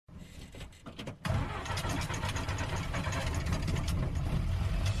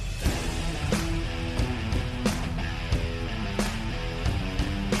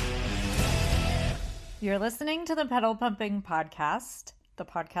You're listening to the Pedal Pumping Podcast, the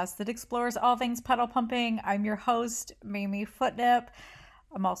podcast that explores all things pedal pumping. I'm your host, Mimi Footnip.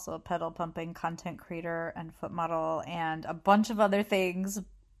 I'm also a pedal pumping content creator and foot model and a bunch of other things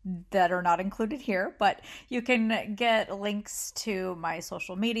that are not included here, but you can get links to my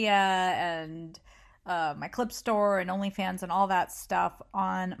social media and my clip store and OnlyFans and all that stuff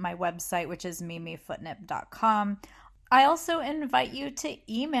on my website, which is mimifootnip.com. I also invite you to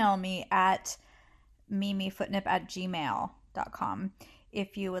email me at mimifootnip@gmail.com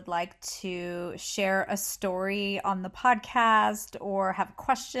if you would like to share a story on the podcast or have a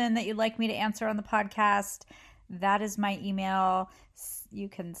question that you'd like me to answer on the podcast. That is my email. You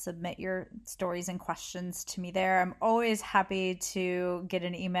can submit your stories and questions to me there. I'm always happy to get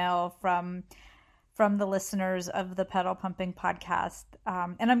an email from the listeners of the Pedal Pumping Podcast.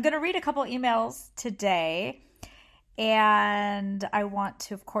 And I'm going to read a couple emails today. And I want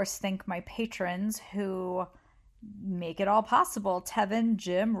to, of course, thank my patrons who make it all possible. Tevin,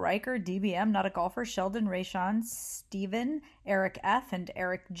 Jim, Riker, DBM, Not a Golfer, Sheldon, Rayshon, Steven, Eric F., and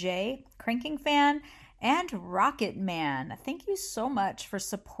Eric J., Cranking Fan, and Rocket Man. Thank you so much for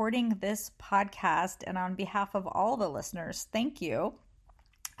supporting this podcast. And on behalf of all the listeners, thank you.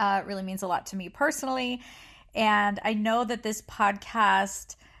 It really means a lot to me personally. And I know that this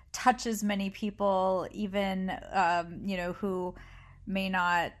podcast touches many people, even, who may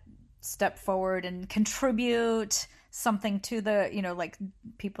not step forward and contribute something to the, like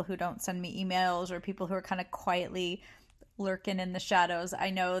people who don't send me emails or people who are kind of quietly lurking in the shadows.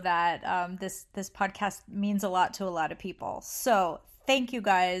 I know that this podcast means a lot to a lot of people. So thank you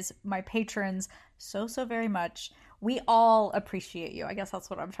guys, my patrons, so very much. We all appreciate you. I guess that's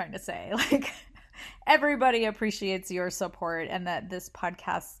what I'm trying to say. Like, everybody appreciates your support and that this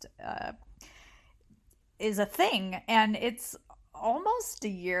podcast is a thing. And it's almost a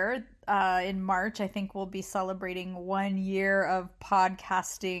year. In March, I think we'll be celebrating 1 year of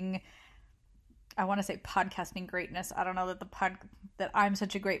podcasting. I want to say podcasting greatness. I don't know that I'm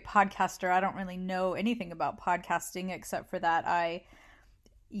such a great podcaster. I don't really know anything about podcasting except for that I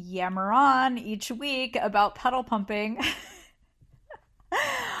yammer on each week about pedal pumping.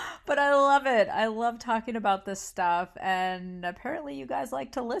 But I love it. I love talking about this stuff, and apparently you guys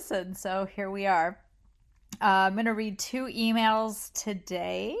like to listen, so here we are. I'm going to read 2 emails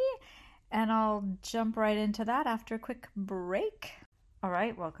today, and I'll jump right into that after a quick break. All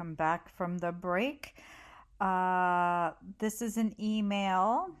right, welcome back from the break. This is an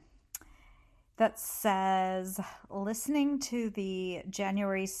email that says, listening to the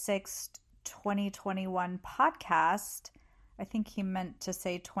January 6th, 2021 podcast, I think he meant to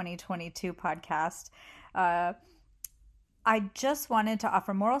say 2022 podcast. I just wanted to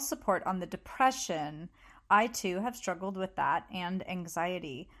offer moral support on the depression. I too have struggled with that and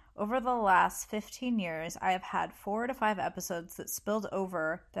anxiety. Over the last 15 years, I have had 4 to 5 episodes that spilled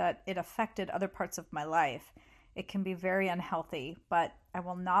over that it affected other parts of my life. It can be very unhealthy, but I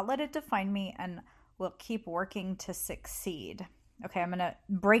will not let it define me and will keep working to succeed. Okay, I'm going to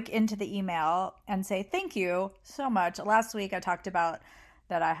break into the email and say thank you so much. Last week I talked about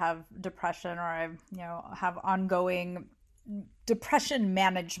that I have depression, or I have ongoing depression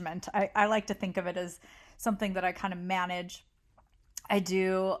management. I like to think of it as something that I kind of manage. I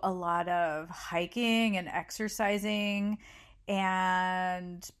do a lot of hiking and exercising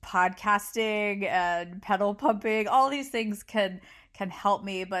and podcasting and pedal pumping. All these things can help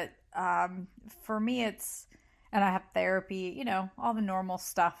me, but for me and I have therapy, all the normal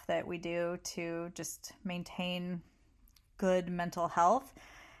stuff that we do to just maintain good mental health,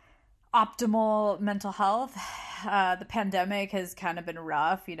 optimal mental health. The pandemic has kind of been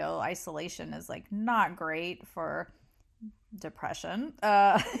rough. Isolation is not great for depression.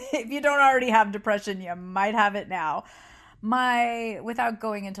 If you don't already have depression, you might have it now. Without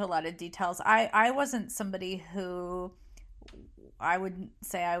going into a lot of details, I wasn't somebody who I would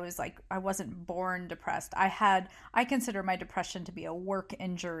say I wasn't born depressed. I consider my depression to be a work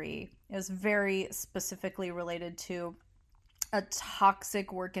injury. It was very specifically related to a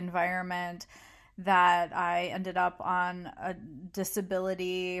toxic work environment that I ended up on a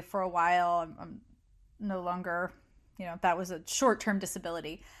disability for a while. I'm no longer, that was a short-term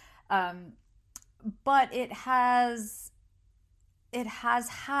disability. But it has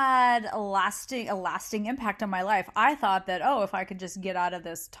had a lasting impact on my life. I thought that, if I could just get out of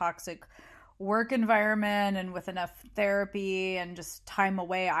this toxic work environment and with enough therapy and just time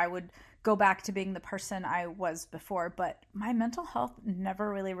away, I would go back to being the person I was before. But my mental health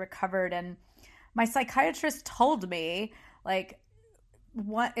never really recovered. And my psychiatrist told me,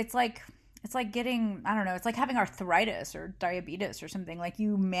 it's like it's like getting, I don't know, it's like having arthritis or diabetes or something. Like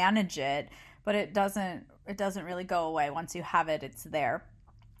you manage it, but it doesn't really go away. Once you have it, it's there.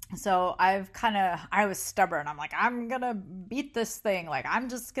 So I was stubborn. I'm like, I'm gonna beat this thing. Like, I'm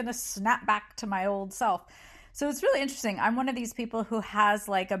just gonna snap back to my old self. So it's really interesting. I'm one of these people who has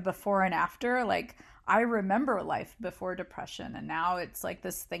like a before and after. Like, I remember life before depression, and now it's like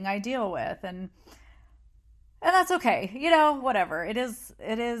this thing I deal with. And that's okay. Whatever. It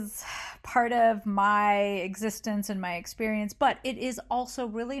is part of my existence and my experience, but it is also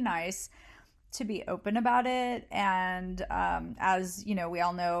really nice to be open about it. And as you know, we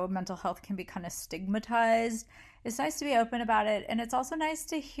all know mental health can be kind of stigmatized. It's nice to be open about it. And it's also nice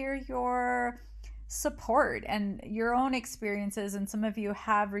to hear your support and your own experiences. And some of you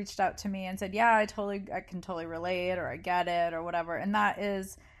have reached out to me and said, yeah, I can totally relate, or I get it, or whatever. And that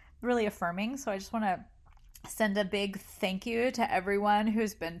is really affirming. So I just want to send a big thank you to everyone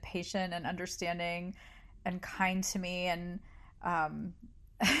who's been patient and understanding and kind to me. And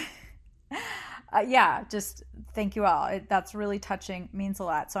yeah, just thank you all. That's really touching, means a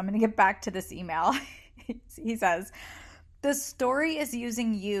lot. So I'm going to get back to this email. He says, the story is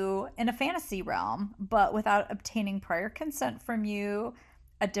using you in a fantasy realm, but without obtaining prior consent from you,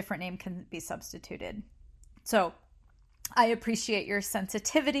 a different name can be substituted. So I appreciate your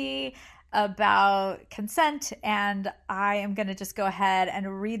sensitivity about consent, and I am going to just go ahead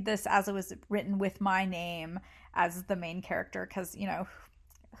and read this as it was written with my name as the main character, because,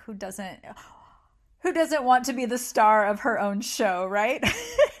 who doesn't want to be the star of her own show, right?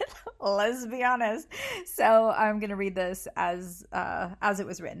 Let's be honest. So I'm going to read this as it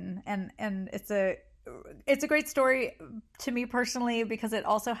was written, and it's a great story to me personally, because it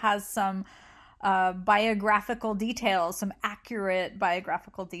also has some biographical details, some accurate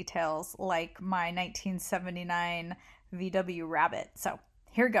biographical details, like my 1979 VW Rabbit. So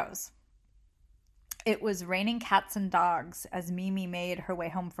here goes. It was raining cats and dogs as Mimi made her way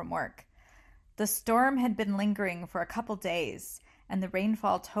home from work. The storm had been lingering for a couple days, and the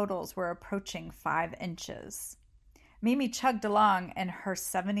rainfall totals were approaching 5 inches. Mimi chugged along in her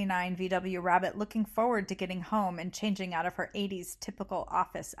 79 VW Rabbit, looking forward to getting home and changing out of her 80s typical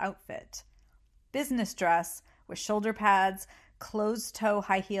office outfit. Business dress with shoulder pads, closed-toe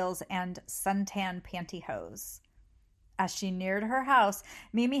high heels, and suntan pantyhose. As she neared her house,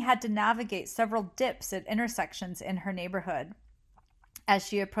 Mimi had to navigate several dips at intersections in her neighborhood. As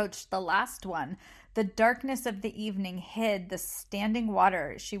she approached the last one, the darkness of the evening hid the standing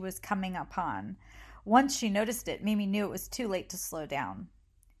water she was coming upon. Once she noticed it, Mimi knew it was too late to slow down.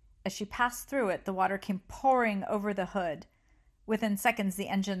 As she passed through it, the water came pouring over the hood. Within seconds, the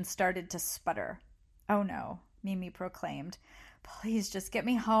engine started to sputter. "Oh no," Mimi proclaimed. "Please just get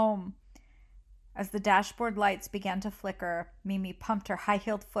me home." As the dashboard lights began to flicker, Mimi pumped her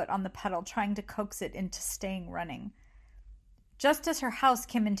high-heeled foot on the pedal, trying to coax it into staying running. Just as her house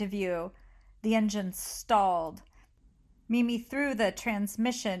came into view, the engine stalled. Mimi threw the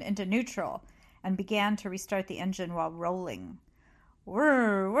transmission into neutral and began to restart the engine while rolling.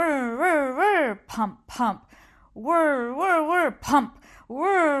 Whir, whir, whir, whir, pump, pump. Whir, whir, whir, pump.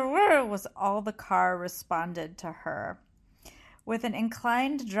 Whir, whir was all the car responded to her. With an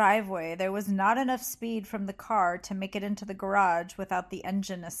inclined driveway, there was not enough speed from the car to make it into the garage without the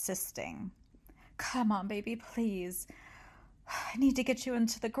engine assisting. "Come on, baby, please. I need to get you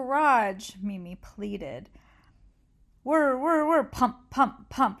into the garage," Mimi pleaded. Whir, whir, whir, pump, pump,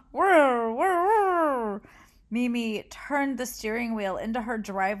 pump. Whir, whir, whir. Mimi turned the steering wheel into her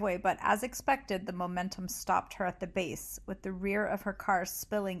driveway, but as expected, the momentum stopped her at the base, with the rear of her car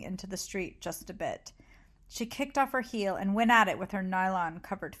spilling into the street just a bit. She kicked off her heel and went at it with her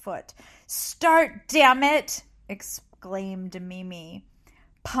nylon-covered foot. "Start, damn it!" exclaimed Mimi.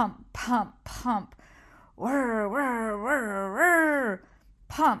 Pump, pump, pump. Whir, whir, whir, whir.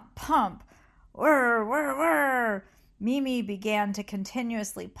 Pump, pump. Whir, whir, whir. Mimi began to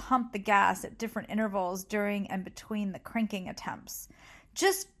continuously pump the gas at different intervals during and between the cranking attempts.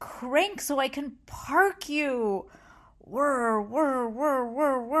 "Just crank so I can park you!" Whir, whir, whir,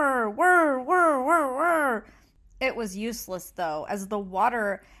 whir, whir, whir, whir, whir, whir. It was useless, though, as the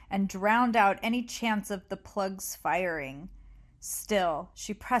water and drowned out any chance of the plugs firing. Still,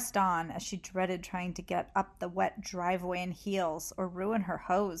 she pressed on as she dreaded trying to get up the wet driveway in heels or ruin her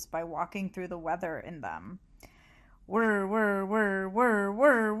hose by walking through the weather in them. Whir, whir, whir, whir,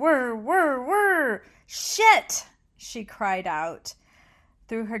 whir, whir, whir, whir. "Shit!" she cried out.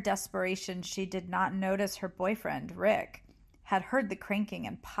 Through her desperation, she did not notice her boyfriend, Rick, had heard the cranking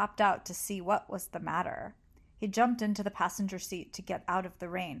and popped out to see what was the matter. He jumped into the passenger seat to get out of the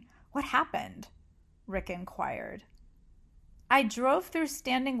rain. "What happened?" Rick inquired. I drove through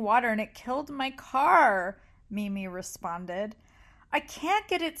standing water and it killed my car, Mimi responded. I can't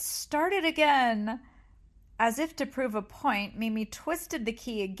get it started again. As if to prove a point, Mimi twisted the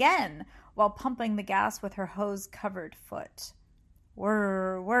key again while pumping the gas with her hose-covered foot.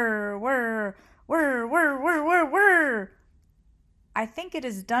 Whir, whir, whir, whir, whir, whir, whir, whir. I think it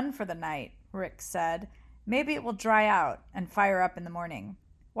is done for the night, Rick said. Maybe it will dry out and fire up in the morning.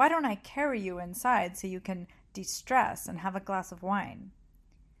 Why don't I carry you inside so you can de-stress and have a glass of wine?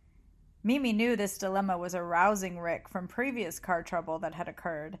 Mimi knew this dilemma was arousing Rick from previous car trouble that had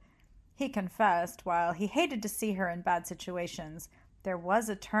occurred. He confessed, while he hated to see her in bad situations, there was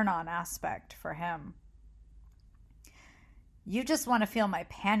a turn-on aspect for him. You just want to feel my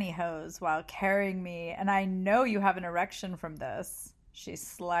pantyhose while carrying me, and I know you have an erection from this. She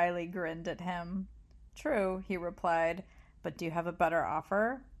slyly grinned at him. True, he replied, but do you have a better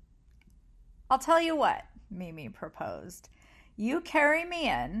offer? I'll tell you what, Mimi proposed. You carry me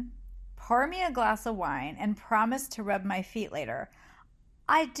in, pour me a glass of wine, and promise to rub my feet later.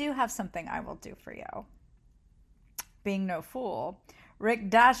 I do have something I will do for you. Being no fool, Rick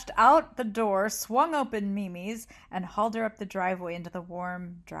dashed out the door, swung open Mimi's, and hauled her up the driveway into the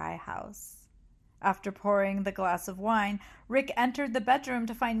warm, dry house. After pouring the glass of wine, Rick entered the bedroom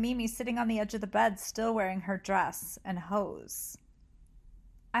to find Mimi sitting on the edge of the bed, still wearing her dress and hose.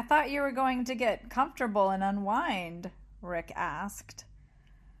 I thought you were going to get comfortable and unwind, Rick asked.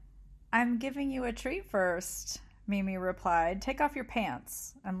 I'm giving you a treat first, Mimi replied. Take off your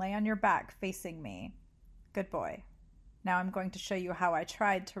pants and lay on your back facing me. Good boy. Now I'm going to show you how I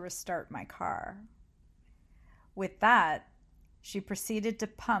tried to restart my car. With that, she proceeded to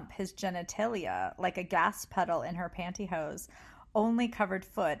pump his genitalia like a gas pedal in her pantyhose, only covered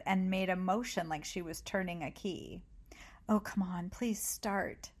foot, and made a motion like she was turning a key. Oh, come on, please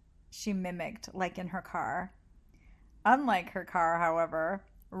start, she mimicked like in her car. Unlike her car, however,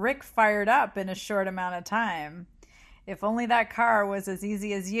 Rick fired up in a short amount of time. If only that car was as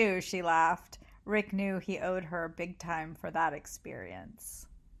easy as you, she laughed. Rick knew he owed her big time for that experience.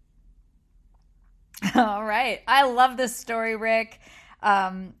 All right. I love this story, Rick.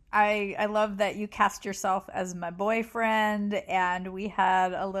 I love that you cast yourself as my boyfriend, and we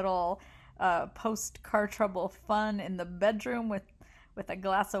had a little post-car trouble fun in the bedroom with a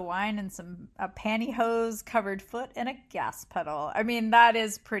glass of wine and some pantyhose covered foot and a gas pedal. I mean, that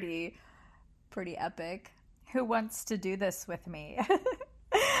is pretty epic. Who wants to do this with me?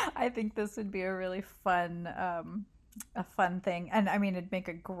 I think this would be a really fun thing. And I mean, it'd make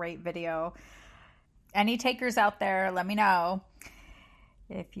a great video. Any takers out there, let me know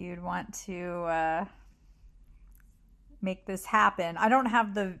if you'd want to make this happen. I don't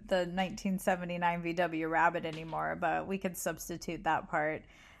have the 1979 VW Rabbit anymore, but we could substitute that part.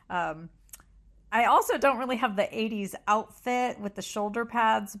 I also don't really have the 80s outfit with the shoulder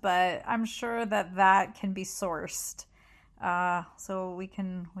pads, but I'm sure that can be sourced. So we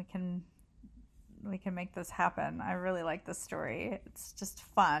can make this happen. I really like this story. It's just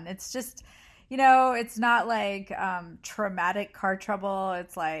fun. It's just, it's not like traumatic car trouble.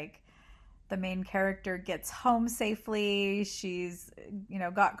 It's like the main character gets home safely. She's,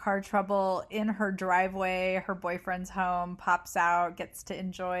 got car trouble in her driveway. Her boyfriend's home, pops out, gets to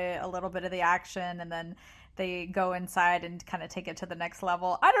enjoy a little bit of the action, and then they go inside and kind of take it to the next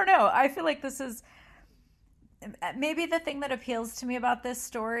level. I don't know. I feel like this is maybe the thing that appeals to me about this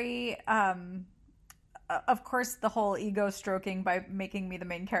story. Of course, the whole ego stroking by making me the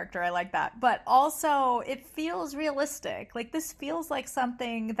main character, I like that. But also, it feels realistic. Like, this feels like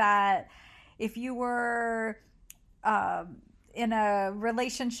something that if you were in a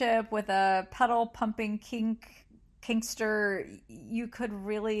relationship with a pedal pumping kinkster, you could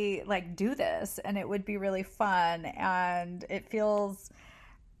really do this, and it would be really fun. And it feels,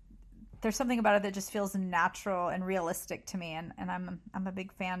 there's something about it that just feels natural and realistic to me, and I'm a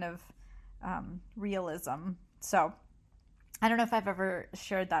big fan of realism. So I don't know if I've ever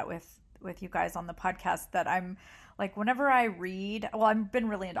shared that with you guys on the podcast, that I'm like, whenever I read, well, I've been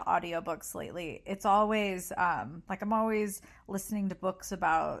really into audiobooks lately. It's always I'm always listening to books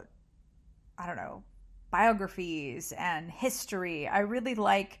about, I don't know, biographies and history. I really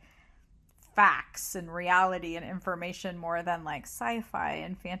like facts and reality and information more than like sci-fi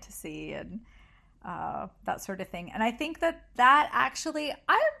and fantasy and that sort of thing. And I think that actually,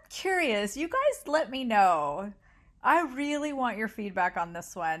 I'm curious. You guys let me know. I really want your feedback on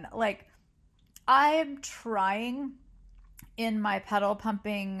this one. Like, I'm trying in my pedal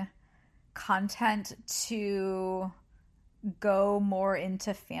pumping content to go more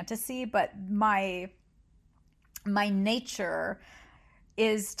into fantasy, but my nature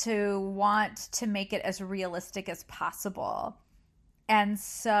is to want to make it as realistic as possible. And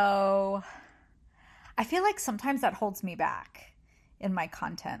so I feel like sometimes that holds me back in my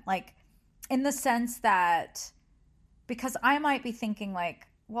content. Like, in the sense that, because I might be thinking, like,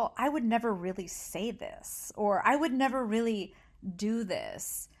 well, I would never really say this, or I would never really do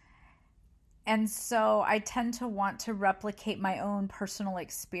this. And so I tend to want to replicate my own personal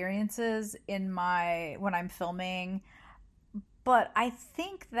experiences in my when I'm filming. But I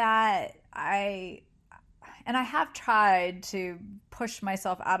think that I have tried to push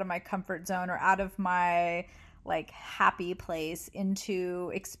myself out of my comfort zone or out of my like happy place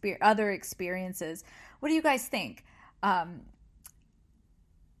into other experiences. What do you guys think? Um,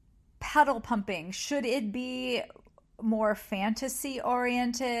 Pedal pumping, should it be more fantasy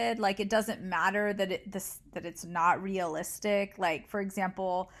oriented? Like, it doesn't matter that that it's not realistic. Like, for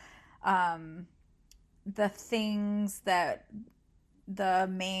example, um, the things that the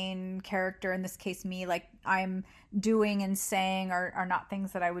main character, in this case me, like I'm doing and saying are not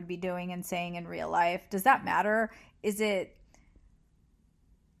things that I would be doing and saying in real life. Does that matter? Is it,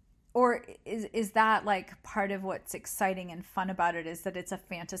 or is that like part of what's exciting and fun about it, is that it's a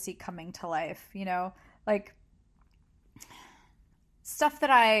fantasy coming to life, you know? Like, stuff that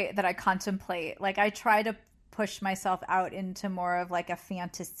I contemplate, like I try to push myself out into more of like a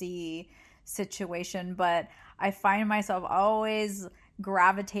fantasy situation, but I find myself always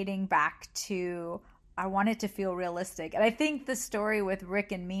gravitating back to, I want it to feel realistic. And I think the story with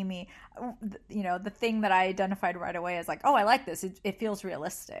Rick and Mimi, you know, the thing that I identified right away is like, oh, I like this. It feels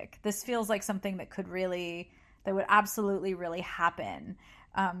realistic. This feels like something that would absolutely really happen,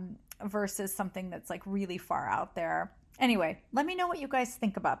 versus something that's like really far out there. Anyway, let me know what you guys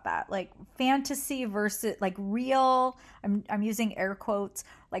think about that. Like, fantasy versus like real, I'm using air quotes,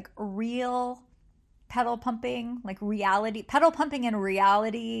 like real pedal pumping, like reality, pedal pumping in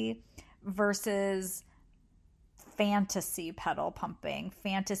reality versus fantasy pedal pumping,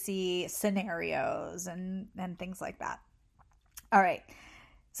 fantasy scenarios and things like that. All right.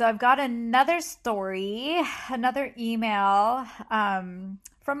 So I've got another story, another email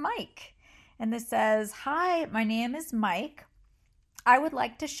from Mike. And this says, "Hi, my name is Mike. I would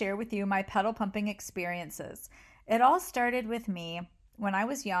like to share with you my pedal pumping experiences. It all started with me when I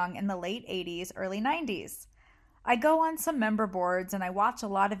was young in the late 80s, early 90s. I go on some member boards and I watch a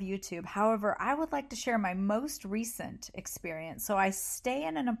lot of YouTube. However, I would like to share my most recent experience. So I stay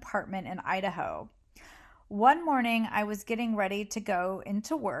in an apartment in Idaho. One morning, I was getting ready to go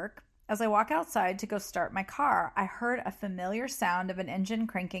into work. As I walk outside to go start my car, I heard a familiar sound of an engine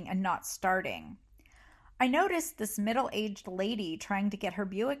cranking and not starting. I noticed this middle-aged lady trying to get her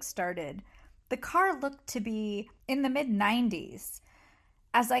Buick started. The car looked to be in the mid-90s.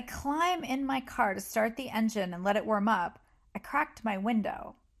 As I climb in my car to start the engine and let it warm up, I cracked my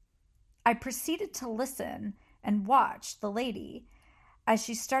window. I proceeded to listen and watch the lady as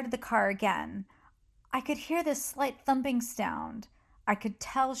she started the car again. I could hear this slight thumping sound. I could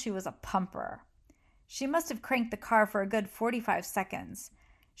tell she was a pumper. She must have cranked the car for a good 45 seconds.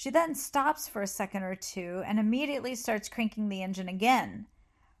 She then stops for a second or two and immediately starts cranking the engine again.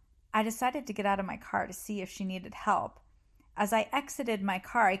 I decided to get out of my car to see if she needed help. As I exited my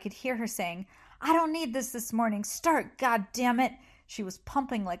car, I could hear her saying, "I don't need this morning. Start, God damn it." She was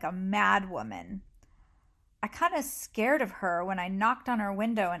pumping like a mad woman. I kind of scared of her when I knocked on her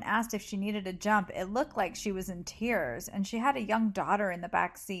window and asked if she needed a jump. It looked like she was in tears, and she had a young daughter in the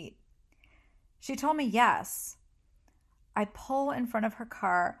back seat. She told me yes. I pull in front of her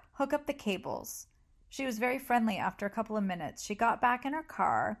car, hook up the cables. She was very friendly after a couple of minutes. She got back in her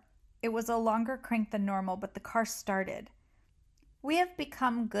car. It was a longer crank than normal, but the car started. We have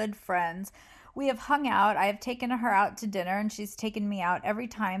become good friends. We have hung out. I have taken her out to dinner, and she's taken me out every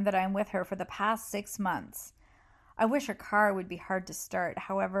time that I'm with her for the past 6 months. I wish her car would be hard to start.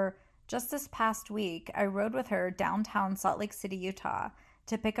 However, just this past week, I rode with her downtown Salt Lake City, Utah,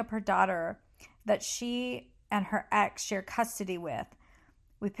 to pick up her daughter that she and her ex share custody with.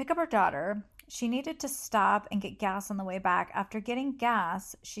 We pick up her daughter. She needed to stop and get gas on the way back. After getting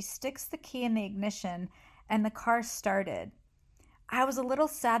gas, she sticks the key in the ignition, and the car started. I was a little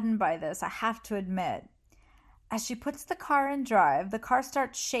saddened by this, I have to admit. As she puts the car in drive, the car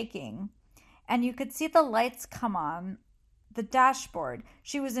starts shaking, and you could see the lights come on the dashboard.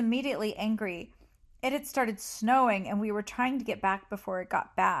 She was immediately angry. It had started snowing, and we were trying to get back before it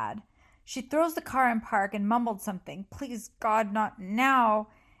got bad. She throws the car in park and mumbled something, "Please, God, not now,"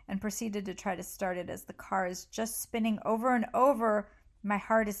 and proceeded to try to start it as the car is just spinning over and over. My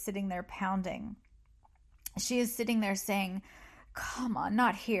heart is sitting there pounding. She is sitting there saying, "Come on,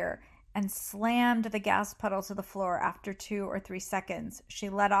 not here." and slammed the gas pedal to the floor after 2 or 3 seconds. She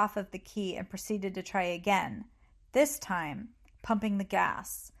let off of the key and proceeded to try again, this time pumping the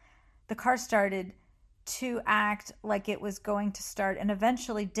gas. The car started to act like it was going to start and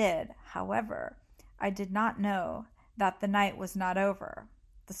eventually did. However, I did not know that the night was not over.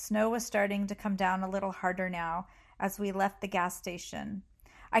 The snow was starting to come down a little harder now as we left the gas station.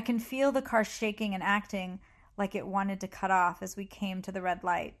 I can feel the car shaking and acting like it wanted to cut off as we came to the red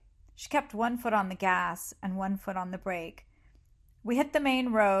light. She kept one foot on the gas and one foot on the brake. We hit the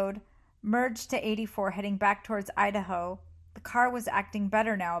main road, merged to 84 heading back towards Idaho. The car was acting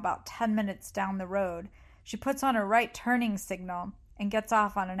better now about 10 minutes down the road. She puts on her right turning signal and gets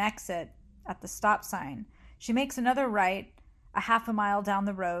off on an exit at the stop sign. She makes another right a half a mile down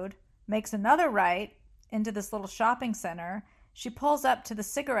the road, makes another right into this little shopping center. She pulls up to the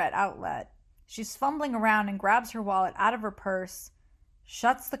cigarette outlet. She's fumbling around and grabs her wallet out of her purse,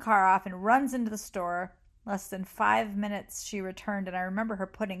 shuts the car off, and runs into the store. Less than 5 minutes she returned, and I remember her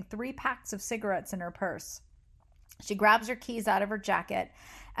putting 3 packs of cigarettes in her purse. She grabs her keys out of her jacket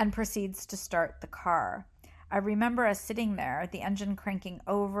and proceeds to start the car. I remember us sitting there, the engine cranking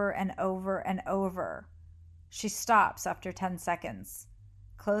over and over and over. She stops after 10 seconds,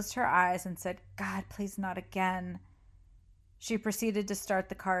 closed her eyes, and said, "God, please not again." She proceeded to start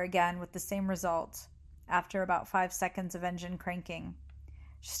the car again with the same result after about 5 seconds of engine cranking.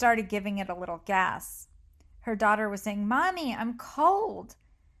 She started giving it a little gas. Her daughter was saying, "Mommy, I'm cold."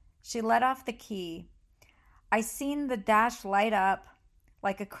 She let off the key. I seen the dash light up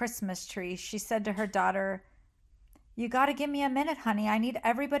like a Christmas tree. She said to her daughter, "You got to give me a minute, honey. I need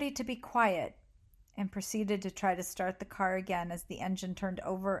everybody to be quiet," and proceeded to try to start the car again as the engine turned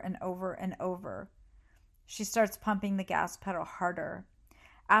over and over and over. She starts pumping the gas pedal harder.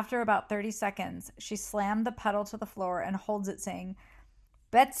 After about 30 seconds, she slammed the pedal to the floor and holds it, saying,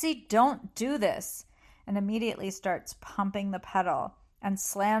 "Betsy, don't do this," and immediately starts pumping the pedal and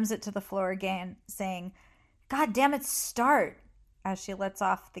slams it to the floor again, saying, "God damn it, start." As she lets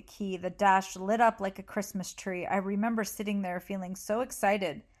off the key, the dash lit up like a Christmas tree. I remember sitting there feeling so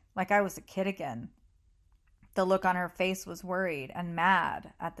excited, like I was a kid again. The look on her face was worried and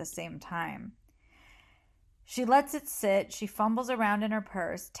mad at the same time. She lets it sit. She fumbles around in her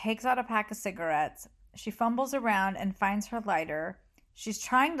purse, takes out a pack of cigarettes. She fumbles around and finds her lighter. She's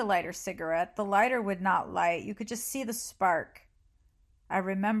trying to light her cigarette. The lighter would not light. You could just see the spark. I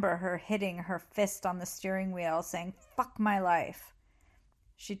remember her hitting her fist on the steering wheel, saying, "Fuck my life."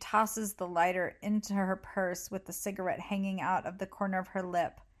 She tosses the lighter into her purse with the cigarette hanging out of the corner of her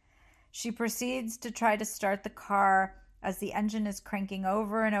lip. She proceeds to try to start the car as the engine is cranking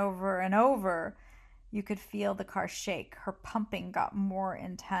over and over and over. You could feel the car shake. Her pumping got more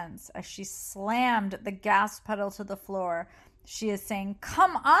intense. As she slammed the gas pedal to the floor, she is saying,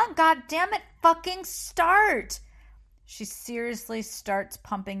 "Come on, God damn it, fucking start." She seriously starts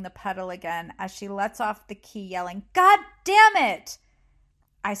pumping the pedal again as she lets off the key, yelling, "God damn it!"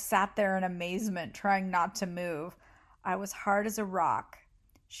 I sat there in amazement, trying not to move. I was hard as a rock.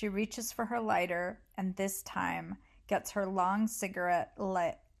 She reaches for her lighter and this time gets her long cigarette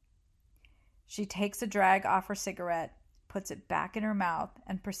lit. She takes a drag off her cigarette, puts it back in her mouth,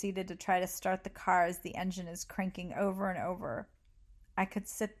 and proceeded to try to start the car as the engine is cranking over and over. I could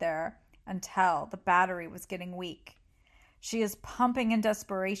sit there and tell the battery was getting weak. She is pumping in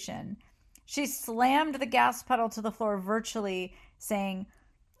desperation. She slammed the gas pedal to the floor virtually, saying,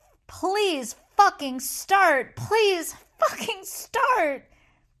 "Please fucking start! Please fucking start!"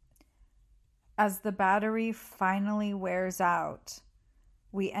 As the battery finally wears out,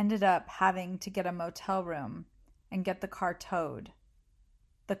 we ended up having to get a motel room and get the car towed.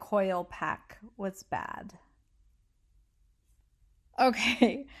 The coil pack was bad.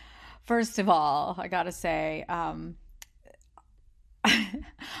 Okay, first of all, I gotta say,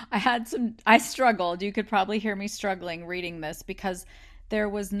 I struggled. You could probably hear me struggling reading this because there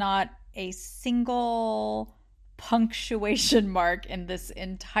was not a single punctuation mark in this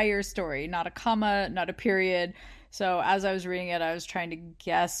entire story, not a comma, not a period. So as I was reading it, I was trying to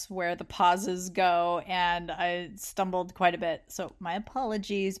guess where the pauses go, and I stumbled quite a bit. So my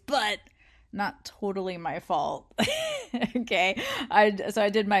apologies, but not totally my fault. Okay, so I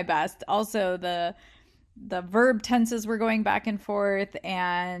did my best. Also, the verb tenses were going back and forth,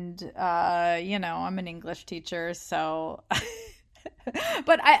 and I'm an English teacher, so.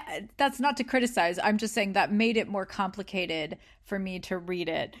 But that's not to criticize. I'm just saying that made it more complicated for me to read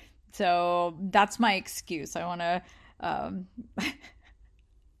it. So that's my excuse. I want to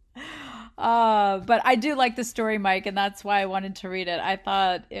But I do like the story, Mike, and that's why I wanted to read it. I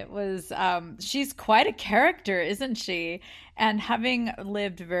thought it was, she's quite a character, isn't she? And having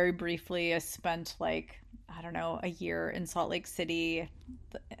lived very briefly, I spent like, I don't know, a year in Salt Lake City,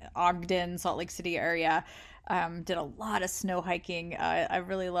 Ogden, Salt Lake City area. Did a lot of snow hiking. I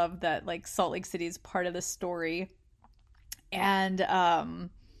really love that, like, Salt Lake City is part of the story. And yeah,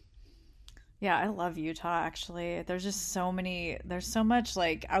 I love Utah actually. There's so much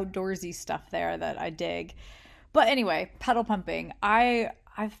like outdoorsy stuff there that I dig. But anyway, pedal pumping.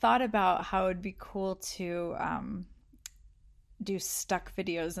 I've thought about how it'd be cool to do stuck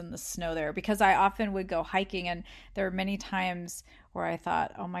videos in the snow there, because I often would go hiking and there are many times where I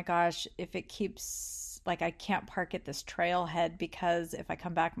thought, "Oh my gosh, if it keeps like I can't park at this trailhead because if I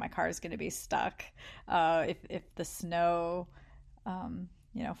come back my car is going to be stuck. If the snow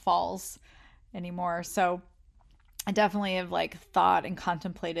falls anymore." So I definitely have like thought and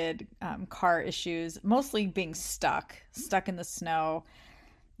contemplated car issues, mostly being stuck in the snow.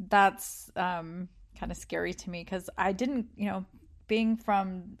 That's kind of scary to me because I didn't, being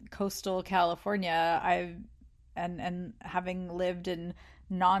from coastal California, and having lived in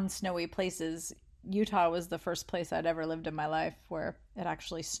non-snowy places, Utah was the first place I'd ever lived in my life where it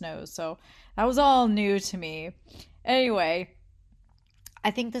actually snows. So that was all new to me. Anyway,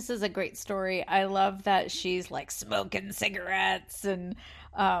 I think this is a great story. I love that she's like smoking cigarettes and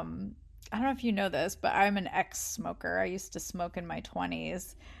I don't know if you know this, but I'm an ex-smoker. I used to smoke in my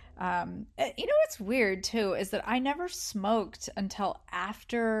 20s. What's weird too is that I never smoked until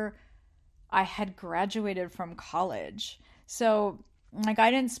after I had graduated from college. So, like,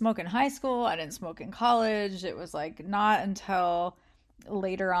 I didn't smoke in high school, I didn't smoke in college. It was like not until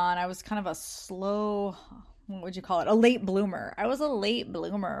later on. I was kind of a slow, what would you call it? A late bloomer. I was a late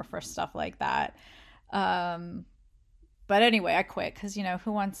bloomer for stuff like that. Um, but anyway, I quit because,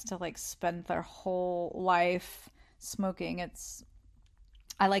 who wants to like spend their whole life smoking?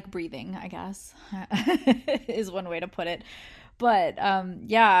 I like breathing, I guess, is one way to put it. But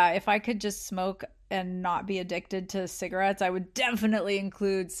yeah, if I could just smoke and not be addicted to cigarettes, I would definitely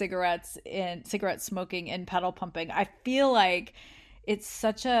include cigarette smoking in pedal pumping. I feel like it's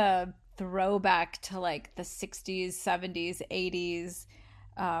such a throwback to like the 60s, 70s, 80s,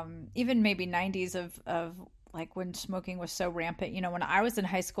 even maybe 90s of like when smoking was so rampant. When I was in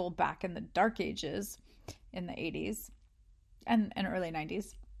high school back in the dark ages in the 80s and early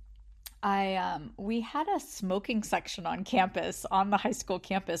 90s, we had a smoking section on campus, on the high school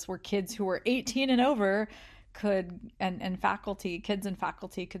campus, where kids who were 18 and over could, and faculty, kids and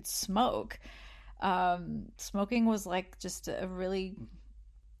faculty could smoke. Smoking was like just a really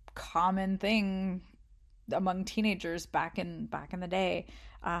common thing among teenagers back in the day.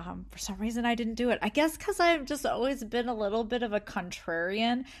 For some reason I didn't do it. I guess because I've just always been a little bit of a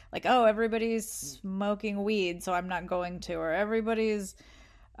contrarian. Like, oh, everybody's smoking weed, so I'm not going to. Or everybody's,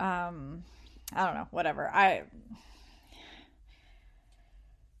 I don't know, whatever.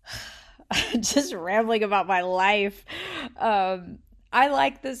 Just rambling about my life. I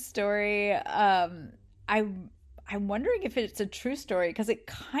like this story. I'm wondering if it's a true story because it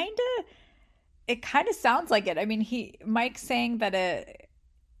kind of sounds like it. I mean, Mike's saying that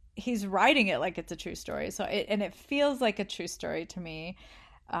he's writing it like it's a true story. So it feels like a true story to me.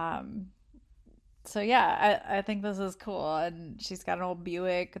 Um, so yeah, I think this is cool. And she's got an old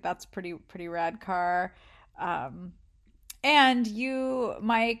Buick. That's pretty rad car. Um, and you,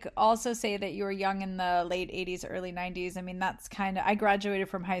 Mike, also say that you were young in the late 80s, early 90s. I mean, I graduated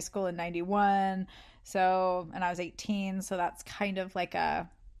from high school in 91. So, and I was 18. So that's kind of like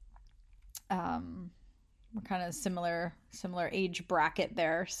we're kind of similar age bracket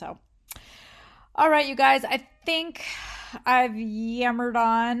there. So, all right, you guys, I think I've yammered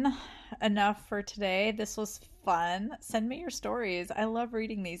on enough for today. This was fun. Send me your stories. I love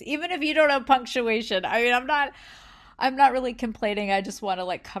reading these, even if you don't have punctuation. I mean, I'm not really complaining. I just want to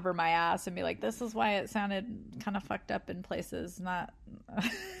like cover my ass and be like, this is why it sounded kind of fucked up in places. Not.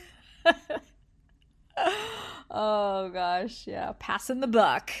 Oh gosh, yeah, passing the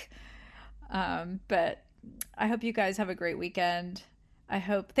buck. But I hope you guys have a great weekend.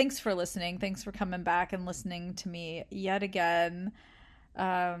 Thanks for listening. Thanks for coming back and listening to me yet again.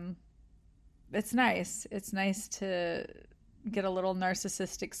 Um, it's nice. It's nice to get a little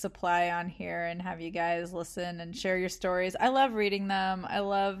narcissistic supply on here and have you guys listen and share your stories. I love reading them. I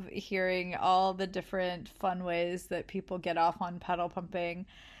love hearing all the different fun ways that people get off on pedal pumping.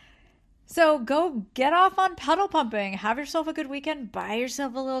 So go get off on pedal pumping. Have yourself a good weekend. Buy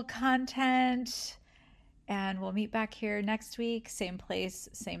yourself a little content. And we'll meet back here next week. Same place,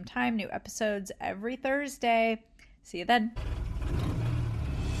 same time. New episodes every Thursday. See you then.